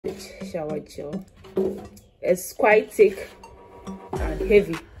shower gel. It's quite thick and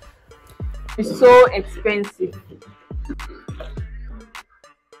heavy. It's so expensive.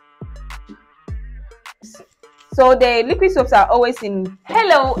 So the liquid soaps are always in.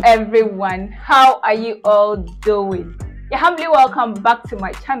 Hello everyone, how are you all doing? You're humbly welcome back to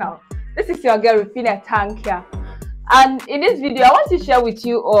my channel. This is your girl Rufina Tank here, and in this video I want to share with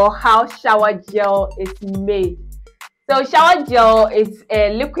you all how shower gel is made. So shower gel is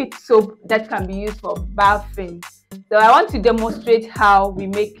a liquid soap that can be used for bathing. So I want to demonstrate how we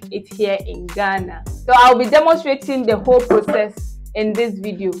make it here in Ghana. So I'll be demonstrating the whole process in this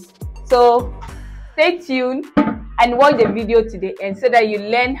video. So stay tuned and watch the video to the end so that you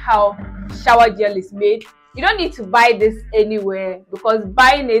learn how shower gel is made. You don't need to buy this anywhere because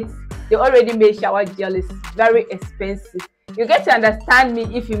buying it, they already made shower gel, is very expensive. You get to understand me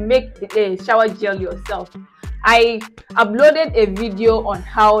if you make the shower gel yourself. I uploaded a video on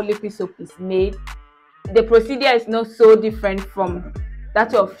how liquid soap is made. The procedure is not so different from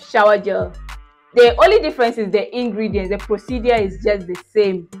that of shower gel. The only difference is the ingredients. The procedure is just the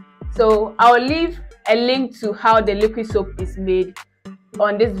same. So I'll leave a link to how the liquid soap is made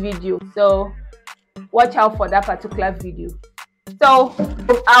on this video. So watch out for that particular video. So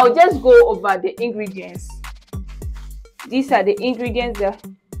I'll just go over the ingredients. These are the ingredients there.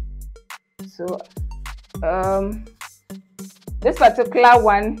 So this particular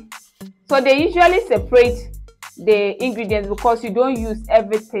one, so they usually separate the ingredients because you don't use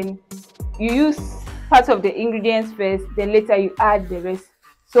everything. You use part of the ingredients first, then later you add the rest.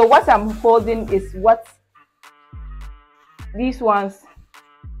 So what I'm holding is what these ones,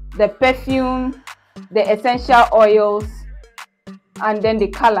 the perfume, the essential oils, and then the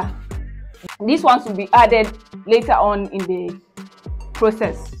color. These ones will be added later on in the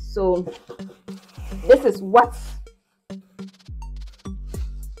process. So this is what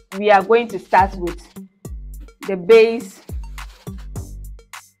we are going to start with: the base,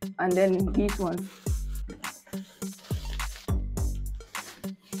 and then these ones.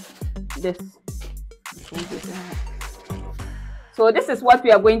 This. So this is what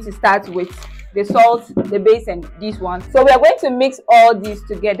we are going to start with: the salt, the base, and these ones. So we are going to mix all these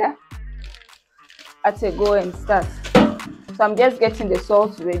together at a go and start. So I'm just getting the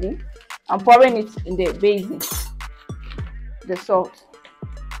salt ready. I'm pouring it in the basin, the salt.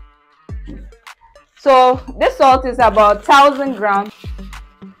 So this salt is about 1,000 grams.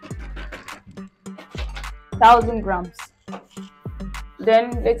 1,000 grams.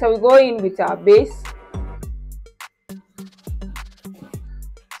 Then later we go in with our base.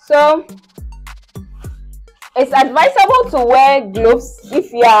 So it's advisable to wear gloves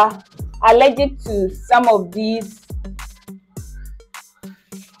if you are allergic to some of these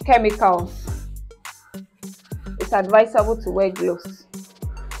chemicals. It's advisable to wear gloves.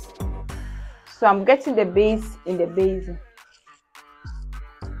 So I'm getting the base in the basin.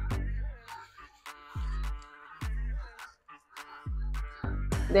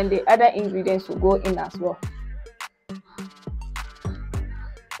 Then the other ingredients will go in as well.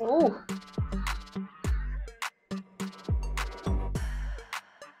 Ooh.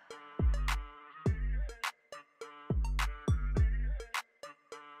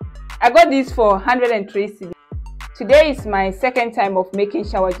 I got this for 103 cedis. Today is my second time of making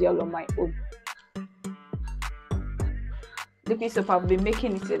shower gel on my own. Liquid soap, I've been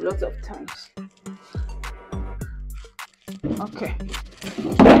making it a lot of times. Okay,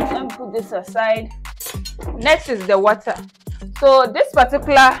 let me put this aside. Next is the water. So this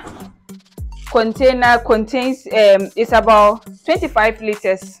particular container contains it's about 25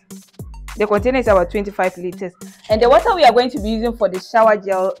 liters. The container is about 25 liters, and the water we are going to be using for the shower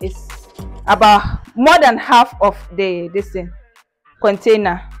gel is about more than half of the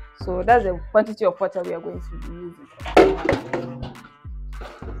container. So that's the quantity of water we are going to be using.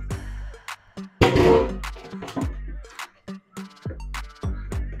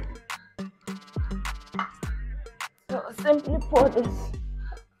 So simply pour this.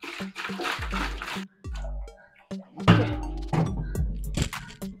 Okay.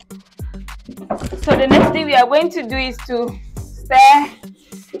 So the next thing we are going to do is to stir,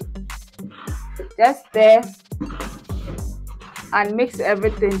 just stir and mix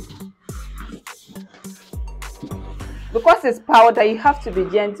everything. Because it's powder, you have to be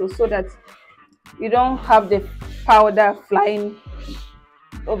gentle so that you don't have the powder flying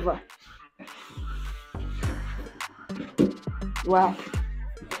over. Wow.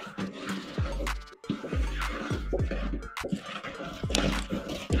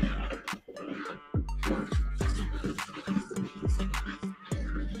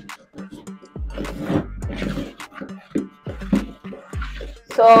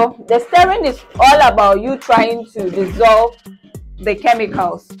 So the stirring is all about you trying to dissolve the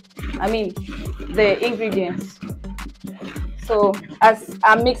chemicals, the ingredients. So as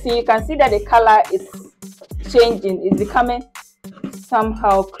I'm mixing, you can see that the color is changing, it's becoming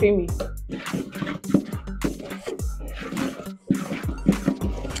somehow creamy.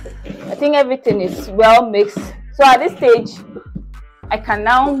 I think everything is well mixed. So at this stage, I can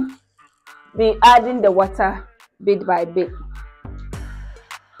now be adding the water bit by bit.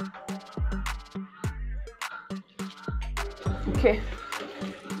 Okay.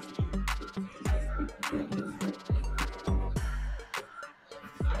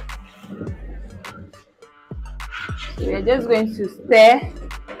 So we are just going to stir,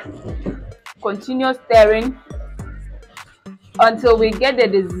 continue stirring until we get the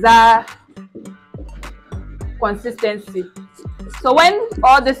desired consistency. So when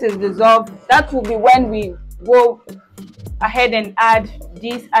all this is dissolved, that will be when we go ahead and add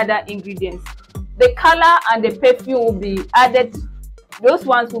these other ingredients. The color and the perfume will be added. Those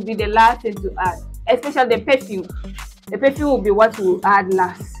ones will be the last thing to add, especially the perfume. The perfume will be what we'll add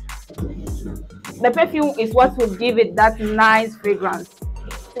last. The perfume is what will give it that nice fragrance.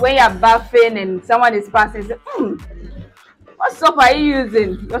 So when you're bathing and someone is passing, say, what soap are you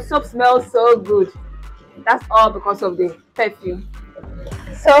using? Your soap smells so good. That's all because of the perfume.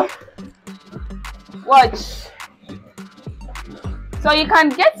 So watch. So you can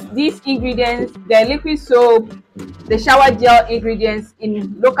get these ingredients, the liquid soap, the shower gel ingredients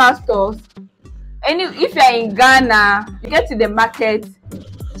in local stores. And if you're in Ghana, you get to the market,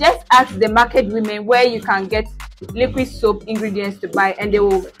 just ask the market women where you can get liquid soap ingredients to buy, and they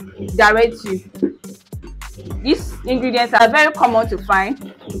will direct you. These ingredients are very common to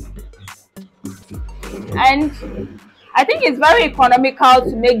find, and I think it's very economical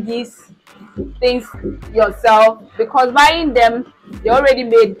to make these things yourself, because buying them, the already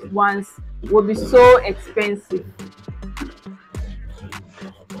made ones, will be so expensive.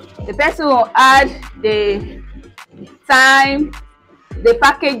 The person will add the time, the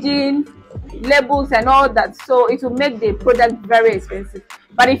packaging, labels and all that, so it will make the product very expensive.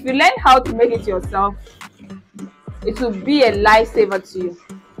 But if you learn how to make it yourself, it will be a lifesaver to you.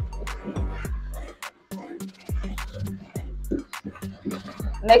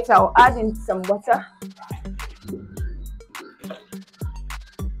 Next, I'll add in some water.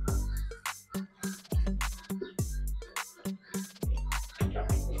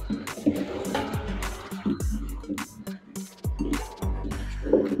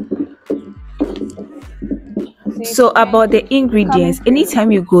 So about the ingredients,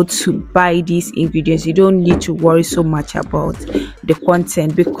 anytime you go to buy these ingredients, you don't need to worry so much about the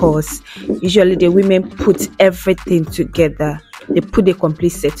content, because usually the women put everything together. They put the complete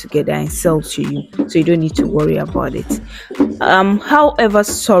set together and sell to you, so you don't need to worry about it. However,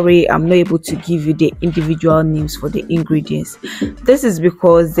 sorry, I'm not able to give you the individual names for the ingredients. This is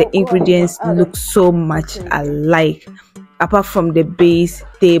because the ingredients look so much alike. Apart from the base,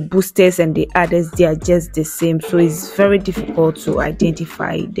 the boosters and the others, they are just the same, so it's very difficult to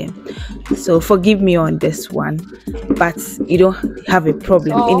identify them. So forgive me on this one, but you don't have a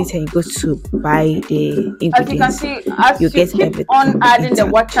problem. Anytime you go to buy the ingredients, as you can see, as you get everything on adding the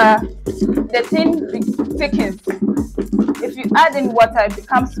water, the thing thickens. If you add in water, it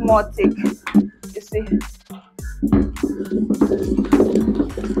becomes more thick. You see.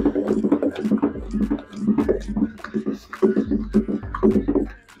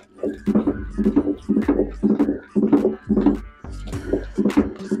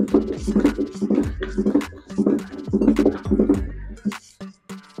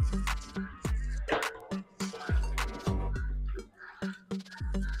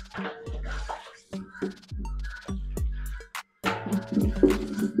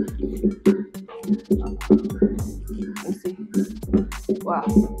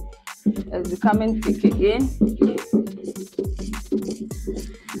 Wow, it's becoming thick again.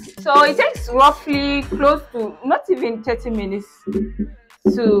 So it takes roughly close to not even 30 minutes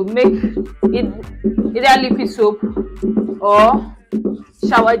to make it either liquid soap or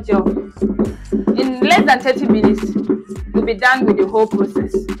shower gel. In less than 30 minutes, you'll be done with the whole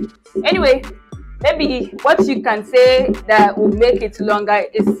process. Anyway, maybe what you can say that will make it longer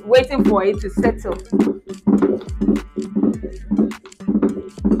is waiting for it to settle.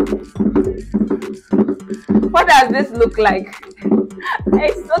 What does this look like?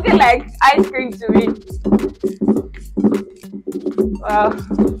 It's looking like ice cream to me. Wow.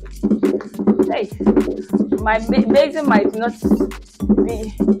 Hey, my basin might not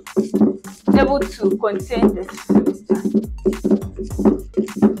be able to contain this.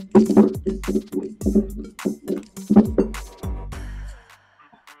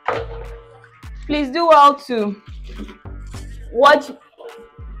 Please do well to watch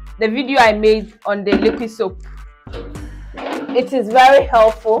the video I made on the liquid soap. It is very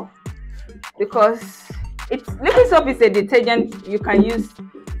helpful because liquid soap is a detergent you can use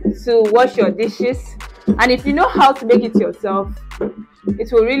to wash your dishes, and if you know how to make it yourself,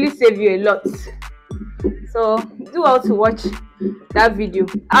 it will really save you a lot. So do well to watch that video.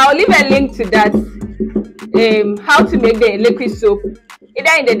 I'll leave a link to that, how to make the liquid soap,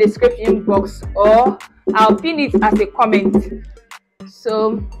 either in the description box or I'll pin it as a comment.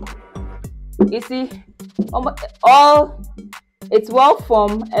 So you see, all it's well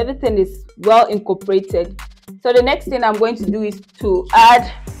formed, everything is well incorporated. So the next thing I'm going to do is to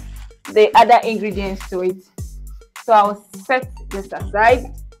add the other ingredients to it. So I'll set this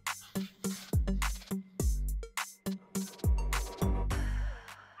aside.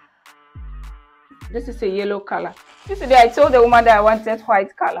 This is a yellow color. Yesterday I told the woman that I wanted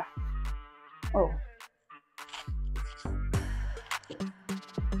white color. Oh,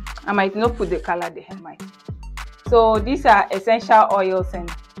 I might not put the color there, I might. So these are essential oils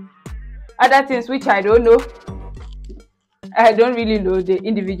and other things which I don't know. I don't really know the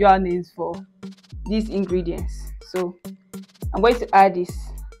individual names for these ingredients. So I'm going to add this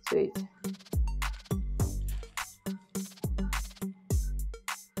to it.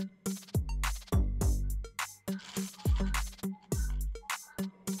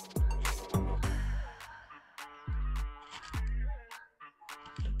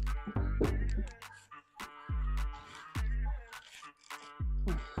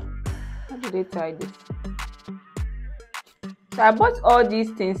 How do they tie this? So I bought all these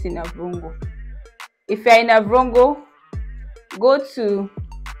things in Avrongo. If you're in Avrongo, go to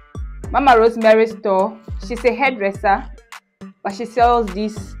Mama Rosemary's store. She's a hairdresser, but she sells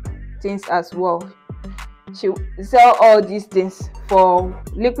these things as well. She sells all these things for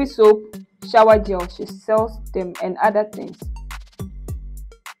liquid soap, shower gel. She sells them and other things.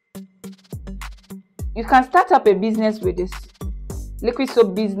 You can start up a business with this. Liquid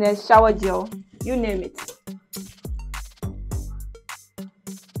soap business, shower gel, you name it.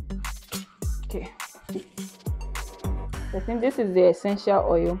 Okay, I think this is the essential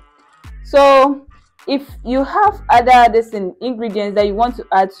oil. So if you have other ingredients that you want to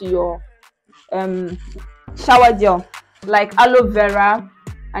add to your shower gel, like aloe vera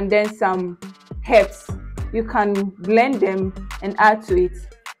and then some herbs, you can blend them and add to it.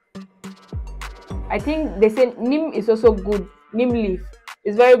 I think they say neem is also good. Neem leaf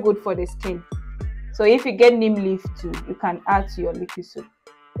is very good for the skin. So if you get neem leaf too, you can add to your liquid soap.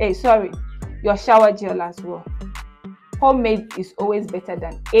 Your shower gel as well. Homemade is always better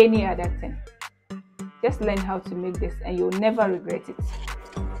than any other thing. Just learn how to make this and you'll never regret it.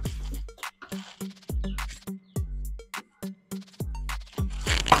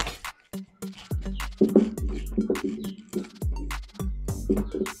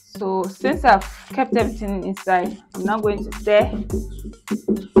 So since I've kept everything inside, I'm now going to stir.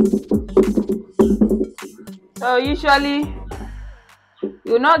 So usually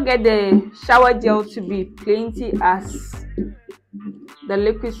you will not get the shower gel to be plenty as the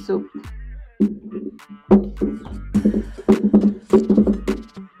liquid soap.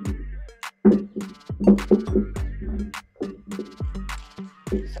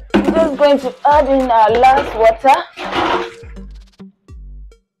 I'm just going to add in our last water.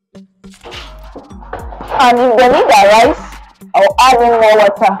 And if they need the rice, I'll add in more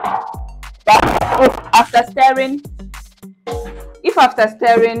water. But if after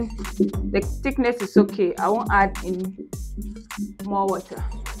stirring the thickness is okay, I won't add in more water.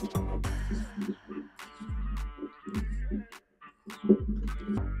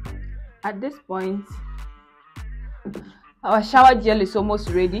 At this point, our shower gel is almost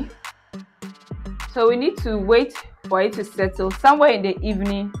ready. So we need to wait for it to settle. Somewhere in the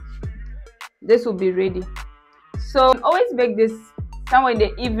evening, this will be ready. So always make this somewhere in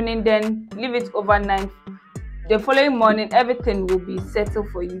the evening, then leave it overnight. The following morning, everything will be settled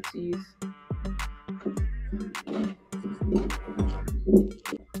for you to use.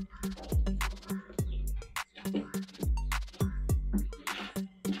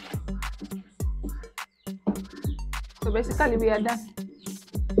 So basically we are done.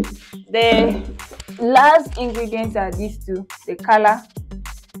 The last ingredients are these two, the color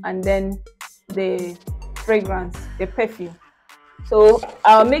and then the fragrance, the perfume. So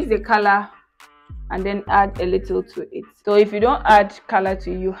I'll mix the color and then add a little to it. So if you don't add color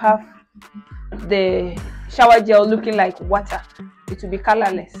to it, you have the shower gel looking like water. It will be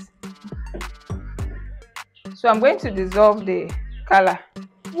colorless. So I'm going to dissolve the color.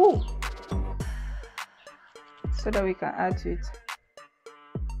 Woo! So that we can add to it.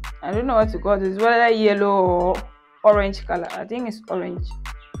 I don't know what to call this, whether yellow or orange color. I think it's orange.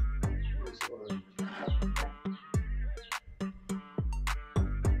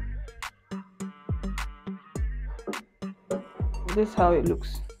 This is how it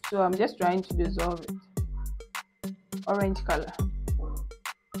looks. So I'm just trying to dissolve it. Orange color.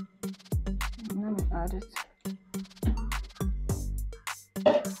 Let me add it.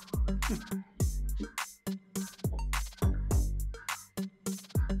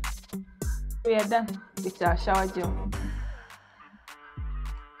 We are done with our shower gel.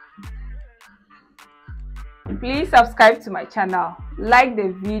 Please subscribe to my channel, like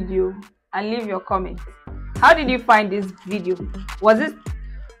the video, and leave your comments. How did you find this video? Was this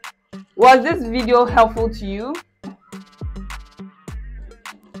video helpful to you?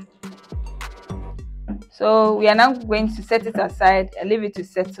 So we are now going to set it aside and leave it to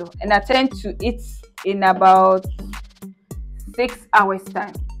settle, and attend to it in about 6 hours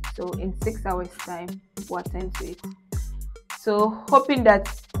time. So in 6 hours time we'll attend to it. So hoping that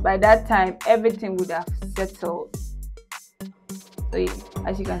by that time everything would have settled. So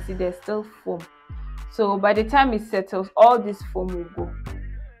as you can see, there's still foam. So by the time it settles, all this foam will go.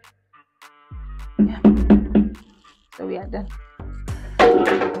 Yeah. So we are done.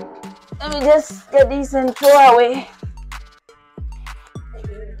 Let me just get these and throw away.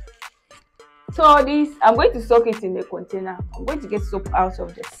 So this, I'm going to soak it in a container. I'm going to get soap out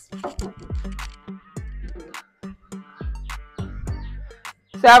of this.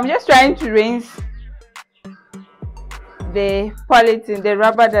 So I'm just trying to rinse the polythene, the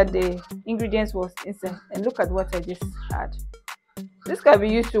rubber that the ingredients was inside, and look at what I just had. This can be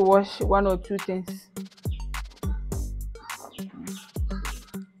used to wash 1 or 2 things.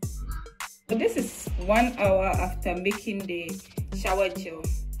 So this is 1 hour after making the shower gel.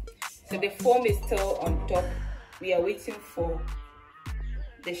 So the foam is still on top. We are waiting for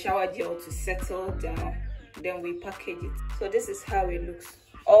the shower gel to settle down. Then we package it. So this is how it looks.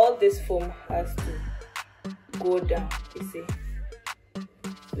 All this foam has to go down. You see,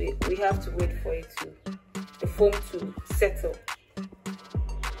 we have to wait for it the foam to settle.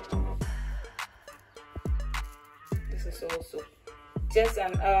 This is also just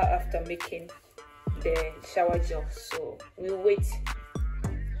an hour after making the shower gel. So we'll wait.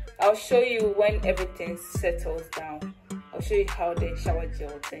 I'll show you when everything settles down. I'll show you how the shower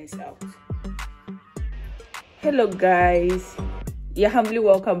gel turns out. Hello guys, you're humbly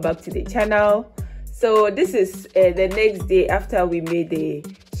welcome back to the channel. So this is the next day after we made the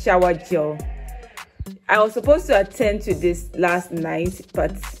shower gel. I was supposed to attend to this last night,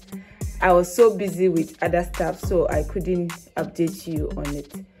 but I was so busy with other stuff, so I couldn't update you on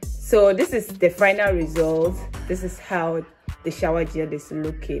it. So this is the final result. This is how the shower gel is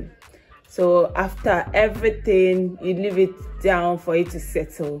looking. So after everything, you leave it down for it to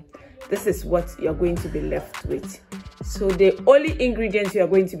settle. This is what you're going to be left with. So the only ingredients you are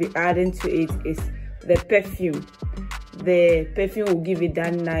going to be adding to it is the perfume. The perfume will give it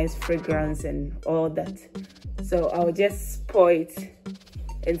that nice fragrance and all that. So I'll just pour it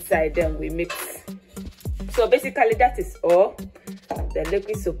inside, then we mix. So basically that is all. The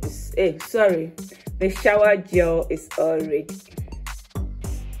liquid soap is the shower gel is all ready.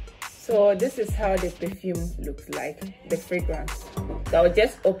 So this is how the perfume looks like, the fragrance. So I'll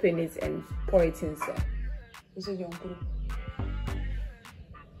just open it and pour it inside. This is your uncle.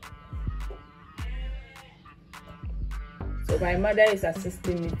 So my mother is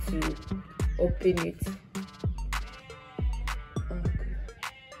assisting me to open it.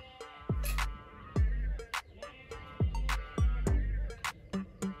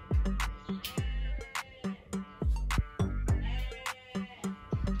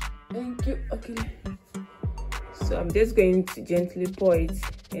 Thank you. Okay. So I'm just going to gently pour it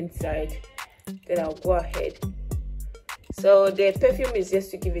inside. Then I'll go ahead. So the perfume is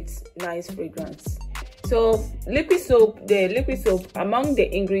just to give it nice fragrance. So the liquid soap, among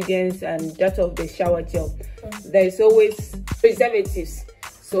the ingredients and that of the shower gel, there is always preservatives.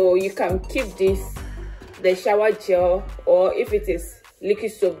 So you can keep the shower gel, or if it is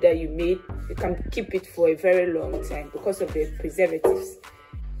liquid soap that you made, you can keep it for a very long time because of the preservatives.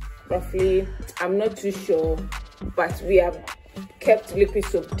 Roughly, I'm not too sure, but we have kept liquid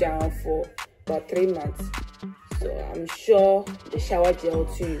soap down for about 3 months. So I'm sure the shower gel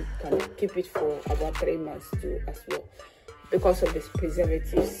too, you can keep it for about 3 months too as well because of the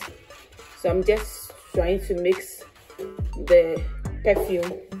preservatives. So I'm just trying to mix the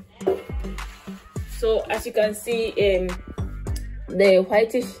perfume. So as you can see, the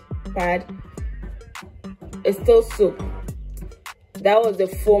whitish pad is still soap. That was the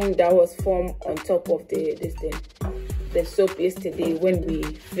foam that was formed on top of this thing. the soap yesterday when we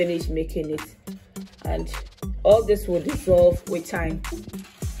finished making it, and all this will dissolve with time.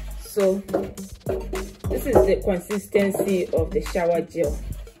 So this is the consistency of the shower gel.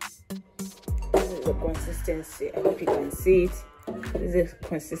 This is the consistency. I hope you can see it. This is the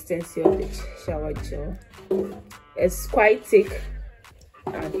consistency of the shower gel. It's quite thick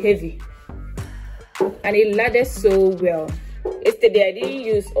and heavy, and it lathers so well. Yesterday I didn't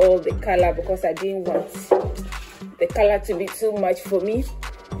use all the color because I didn't want the color to be too much for me.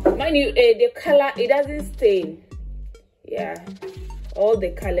 Mind you, the color, it doesn't stain. Yeah, all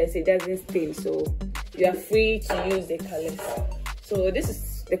the colors, it doesn't stain, so you are free to use the colors. So this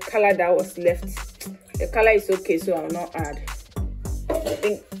is the color that was left. The color is okay, so I'll not add. I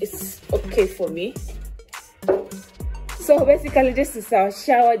think it's okay for me. So basically this is our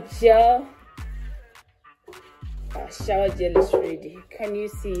shower gel. Our shower gel is ready. Can you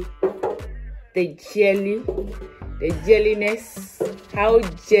see the jelly, the jelliness, how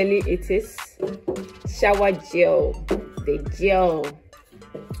jelly it is? Shower gel, the gel.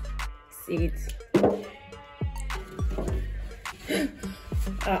 See it?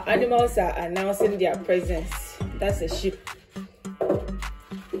 Our animals are announcing their presence. That's a sheep.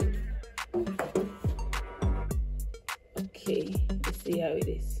 Okay, let's see how it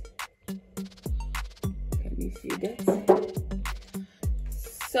is. Can you see that?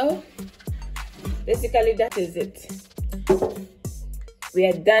 So basically that is it. We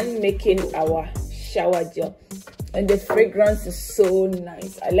are done making our shower gel, and the fragrance is so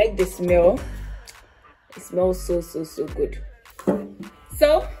nice. I like the smell. It smells so good.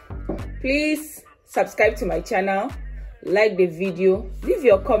 So please subscribe to my channel, like the video, leave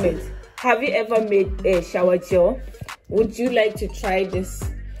your comments. Have you ever made a shower gel? Would you like to try this?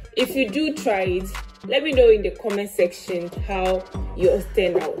 If you do try it, let me know in the comment section how yours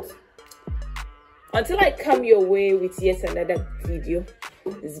turned out. Until I come your way with yet another video,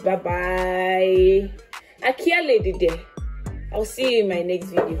 bye bye. Akia lady there. I'll see you in my next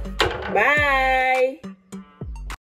video. Bye.